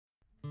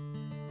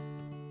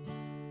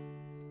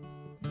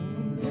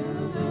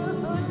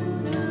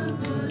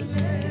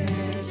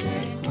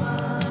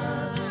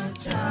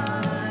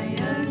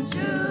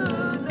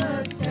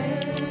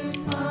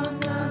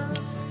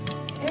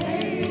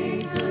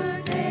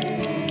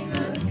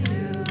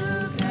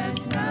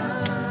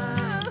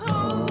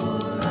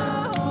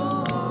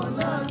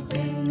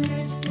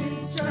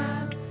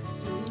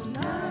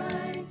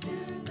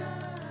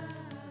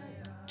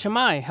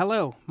Chamai,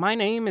 hello. My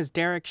name is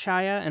Derek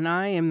Shaya, and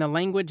I am the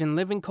Language and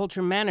Living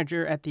Culture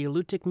Manager at the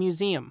Alutiiq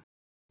Museum.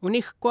 Would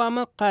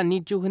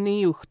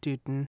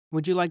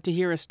you like to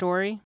hear a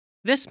story?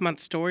 This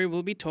month's story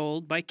will be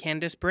told by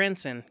Candace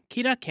Branson.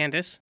 Kira,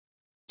 Candace.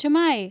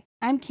 Chamai,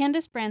 I'm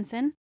Candace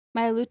Branson.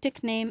 My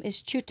Alutiiq name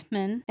is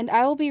Chutman, and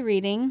I will be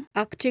reading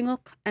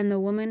Akchinguk and the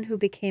Woman Who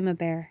Became a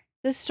Bear.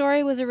 This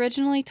story was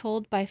originally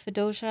told by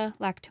Fedosia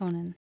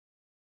Lactonen.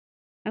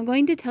 I'm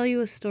going to tell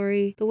you a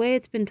story the way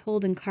it's been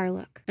told in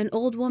Karluk. An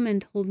old woman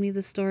told me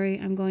the story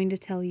I'm going to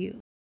tell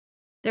you.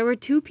 There were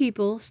two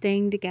people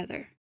staying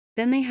together.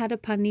 Then they had a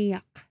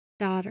paniyak,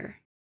 daughter.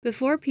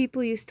 Before,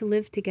 people used to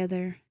live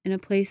together in a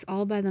place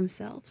all by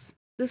themselves.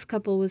 This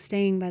couple was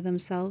staying by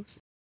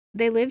themselves.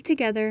 They lived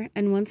together,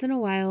 and once in a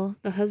while,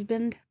 the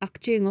husband,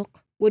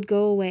 Akchinguk, would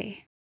go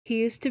away. He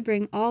used to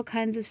bring all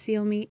kinds of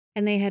seal meat,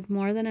 and they had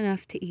more than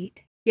enough to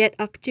eat. Yet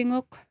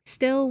Akchinguk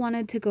still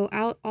wanted to go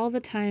out all the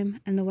time,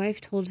 and the wife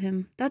told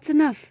him, "That's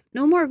enough,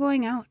 no more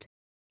going out."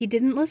 He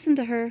didn't listen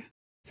to her,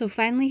 so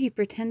finally he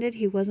pretended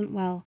he wasn't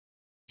well.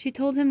 She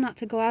told him not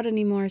to go out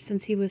anymore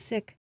since he was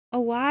sick. "Oh,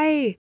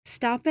 why?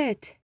 Stop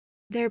it."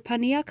 Their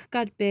paniyak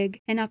got big,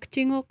 and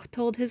Akchinguk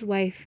told his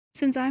wife,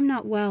 "Since I'm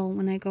not well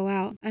when I go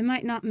out, I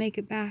might not make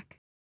it back."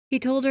 He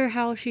told her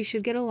how she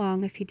should get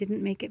along if he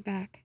didn't make it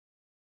back.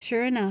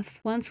 Sure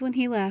enough, once when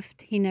he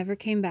left, he never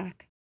came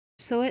back.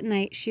 So at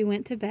night she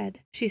went to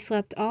bed. She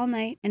slept all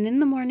night, and in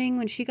the morning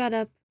when she got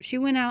up, she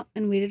went out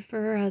and waited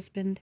for her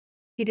husband.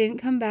 He didn't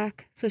come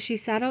back, so she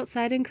sat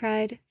outside and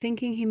cried,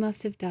 thinking he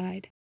must have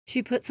died.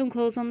 She put some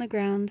clothes on the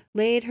ground,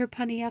 laid her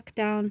paniyak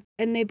down,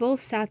 and they both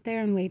sat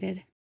there and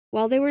waited.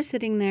 While they were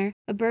sitting there,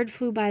 a bird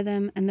flew by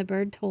them, and the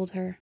bird told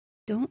her,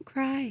 "Don't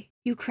cry.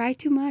 You cry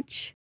too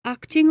much.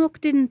 Akchinguk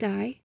didn't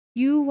die.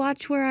 You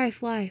watch where I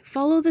fly.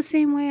 Follow the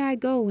same way I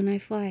go when I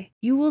fly.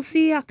 You will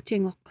see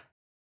Akchinguk."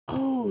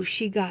 Oh,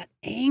 she got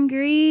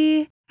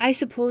angry. I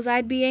suppose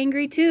I'd be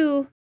angry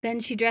too. Then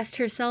she dressed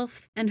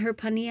herself and her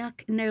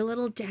paniyak in their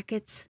little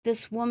jackets.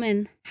 This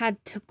woman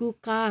had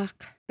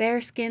tugukak,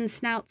 bearskin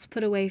snouts,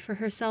 put away for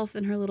herself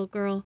and her little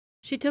girl.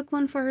 She took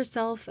one for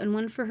herself and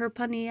one for her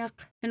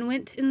paniyak and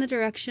went in the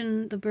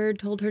direction the bird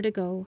told her to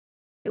go.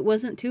 It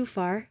wasn't too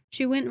far.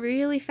 She went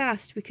really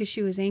fast because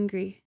she was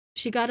angry.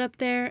 She got up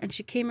there and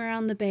she came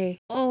around the bay.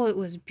 Oh, it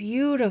was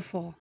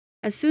beautiful.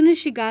 As soon as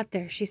she got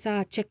there, she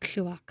saw a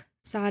chikluak,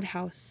 sod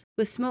house,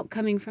 with smoke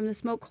coming from the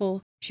smoke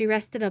hole. She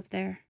rested up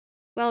there.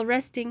 While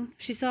resting,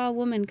 she saw a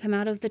woman come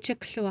out of the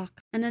chikluak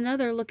and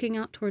another looking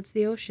out towards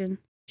the ocean.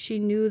 She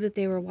knew that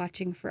they were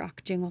watching for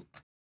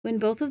Akchinguk. When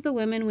both of the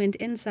women went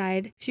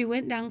inside, she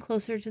went down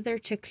closer to their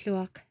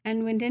chikluak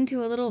and went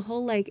into a little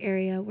hole-like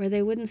area where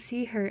they wouldn't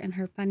see her and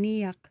her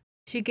paniyak.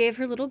 She gave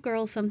her little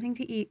girl something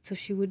to eat so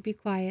she would be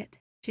quiet.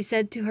 She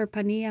said to her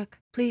paniyak,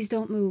 "Please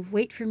don't move,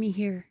 wait for me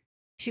here."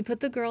 She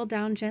put the girl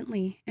down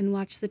gently and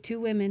watched the two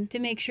women to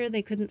make sure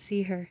they couldn't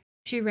see her.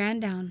 She ran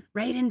down,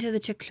 right into the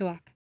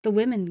chikluak. The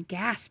women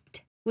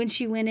gasped. When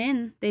she went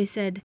in, they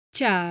said,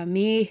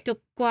 "Chami,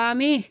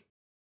 tukwami.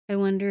 I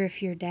wonder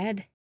if you're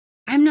dead."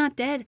 "I'm not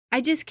dead.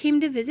 I just came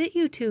to visit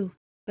you two."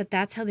 But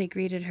that's how they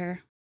greeted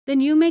her.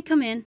 "Then you may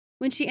come in."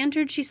 When she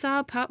entered, she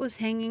saw a pot was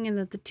hanging and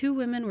that the two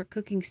women were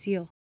cooking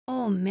seal.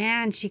 Oh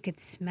man, she could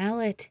smell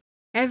it.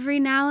 Every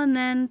now and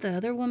then, the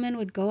other woman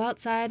would go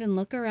outside and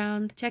look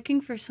around,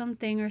 checking for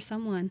something or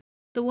someone.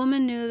 The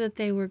woman knew that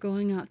they were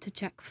going out to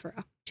check for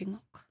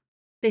Akchinguk.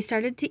 They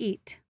started to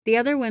eat. The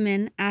other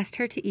women asked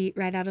her to eat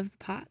right out of the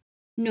pot.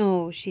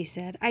 "No," she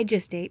said, "I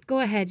just ate. Go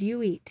ahead,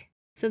 you eat."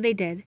 So they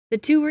did. The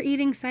two were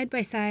eating side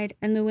by side,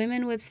 and the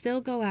women would still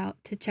go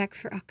out to check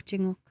for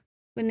Akchinguk.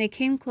 When they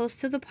came close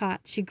to the pot,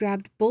 she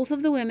grabbed both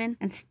of the women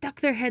and stuck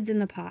their heads in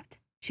the pot.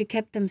 She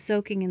kept them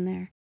soaking in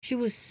there. She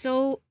was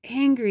so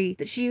angry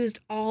that she used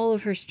all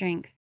of her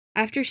strength.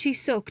 After she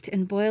soaked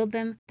and boiled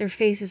them, their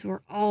faces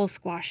were all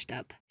squashed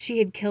up. She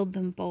had killed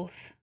them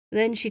both.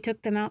 Then she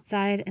took them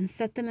outside and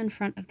set them in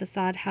front of the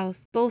sod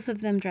house, both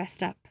of them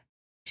dressed up.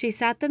 She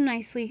sat them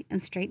nicely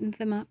and straightened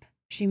them up.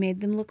 She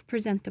made them look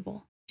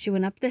presentable. She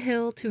went up the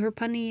hill to her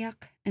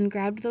paniyak and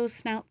grabbed those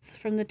snouts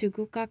from the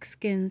tugukak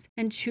skins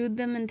and chewed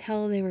them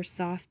until they were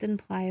soft and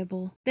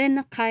pliable. Then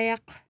a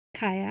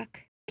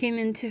kayak came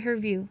into her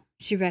view.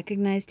 She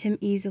recognized him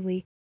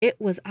easily.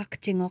 It was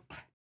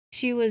Akchinguk.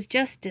 She was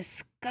just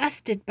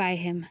disgusted by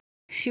him.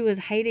 She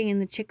was hiding in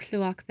the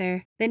chikluak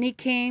there. Then he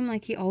came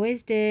like he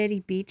always did. He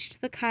beached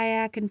the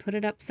kayak and put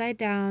it upside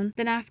down.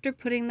 Then after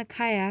putting the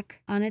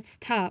kayak on its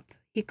top,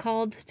 he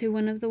called to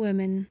one of the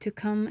women to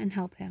come and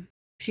help him.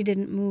 She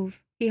didn't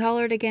move. He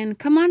hollered again,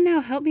 "Come on now,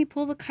 help me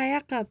pull the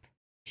kayak up."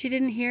 She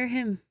didn't hear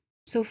him.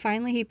 So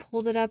finally he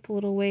pulled it up a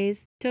little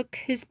ways, took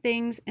his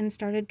things, and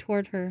started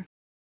toward her.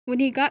 When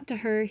he got to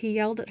her, he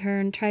yelled at her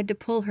and tried to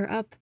pull her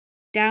up.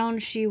 Down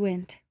she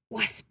went.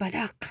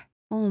 Waspadak!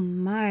 Oh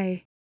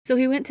my. So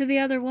he went to the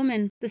other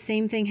woman. The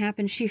same thing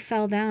happened. She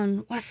fell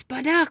down.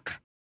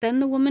 Waspadak! Then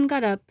the woman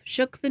got up,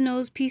 shook the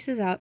nose pieces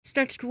out,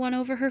 stretched one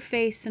over her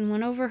face and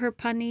one over her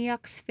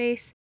paniyak's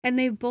face, and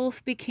they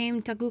both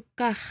became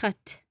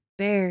tagukachat,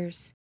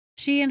 bears.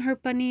 She and her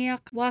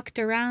paniyak walked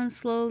around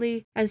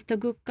slowly as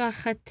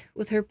Tagukakhat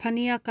with her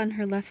paniyak on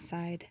her left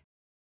side.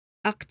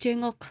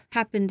 Akjingok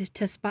happened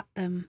to spot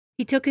them.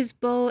 He took his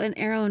bow and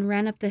arrow and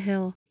ran up the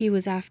hill. He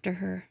was after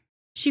her.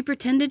 She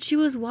pretended she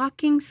was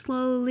walking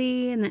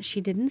slowly and that she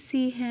didn't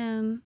see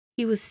him.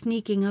 He was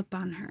sneaking up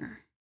on her.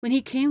 When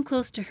he came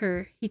close to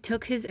her, he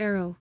took his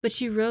arrow, but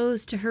she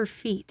rose to her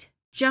feet,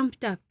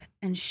 jumped up,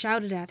 and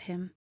shouted at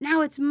him.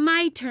 "Now it's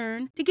my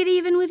turn to get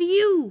even with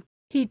you!"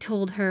 He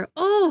told her,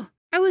 "Oh,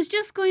 I was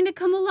just going to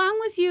come along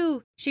with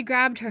you." She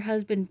grabbed her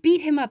husband,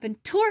 beat him up,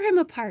 and tore him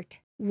apart.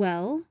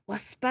 Well,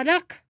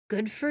 waspadak,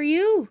 good for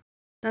you.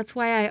 That's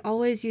why I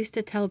always used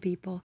to tell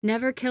people,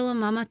 never kill a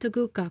mama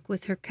tagukak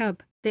with her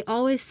cub. They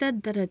always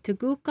said that a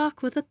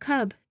tagukak with a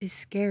cub is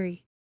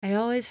scary. I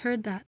always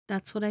heard that.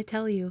 That's what I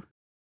tell you.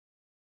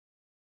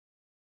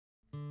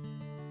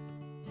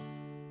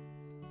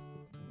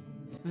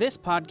 This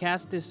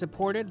podcast is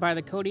supported by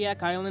the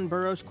Kodiak Island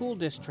Borough School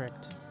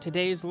District.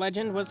 Today's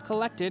legend was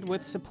collected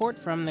with support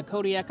from the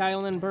Kodiak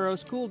Island Borough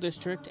School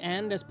District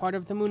and as part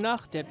of the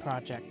Munachdit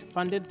project,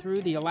 funded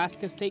through the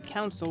Alaska State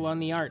Council on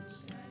the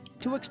Arts.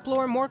 To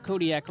explore more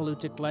Kodiak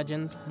Alutiiq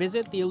legends,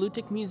 visit the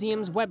Alutiiq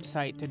Museum's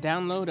website to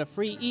download a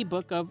free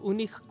ebook of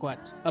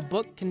Uniqquat, a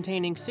book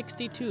containing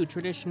 62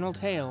 traditional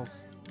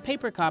tales.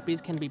 Paper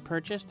copies can be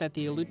purchased at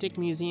the Alutiiq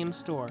Museum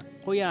store.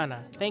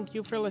 Hoyana, thank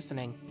you for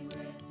listening.